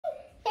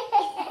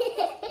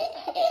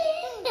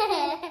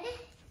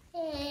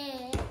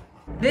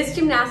This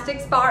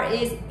gymnastics bar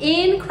is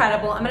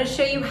incredible. I'm gonna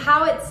show you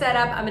how it's set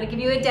up. I'm gonna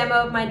give you a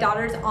demo of my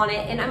daughters on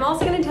it. And I'm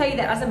also gonna tell you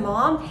that as a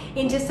mom,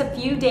 in just a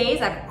few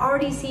days, I've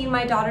already seen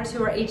my daughters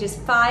who are ages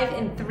 5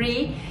 and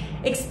 3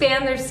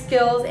 expand their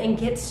skills and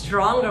get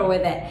stronger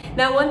with it.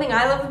 Now, one thing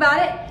I love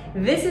about it,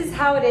 this is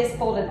how it is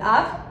folded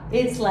up.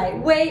 It's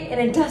lightweight and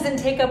it doesn't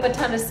take up a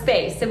ton of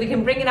space. So we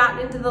can bring it out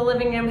into the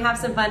living room, have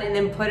some fun, and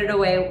then put it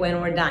away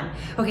when we're done.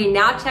 Okay,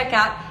 now check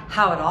out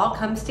how it all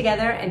comes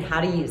together and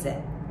how to use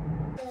it.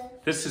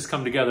 This has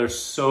come together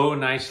so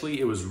nicely.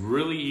 It was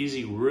really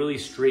easy, really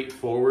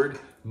straightforward.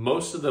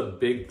 Most of the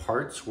big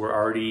parts were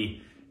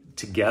already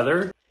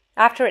together.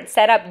 After it's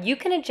set up, you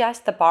can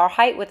adjust the bar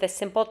height with a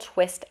simple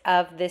twist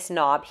of this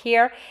knob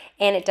here.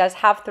 And it does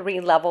have 3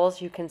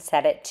 levels you can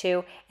set it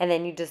to, and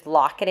then you just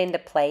lock it into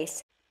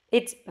place.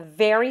 It's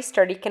very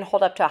sturdy, can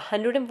hold up to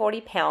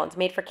 140 pounds,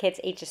 made for kids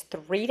ages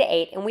 3 to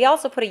 8. And we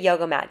also put a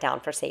yoga mat down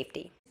for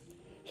safety.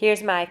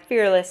 Here's my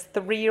fearless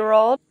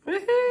 3-year-old.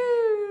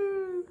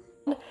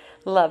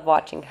 Love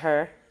watching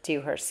her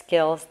do her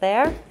skills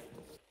there.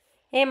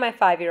 And my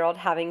 5-year-old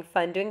having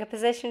fun doing a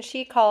position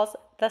she calls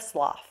the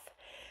sloth.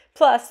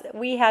 Plus,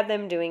 we had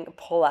them doing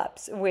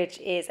pull-ups, which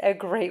is a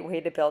great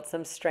way to build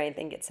some strength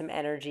and get some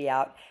energy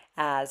out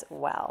as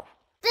well.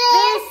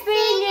 This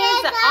thing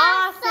is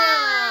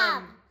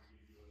awesome!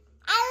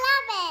 I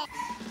love it!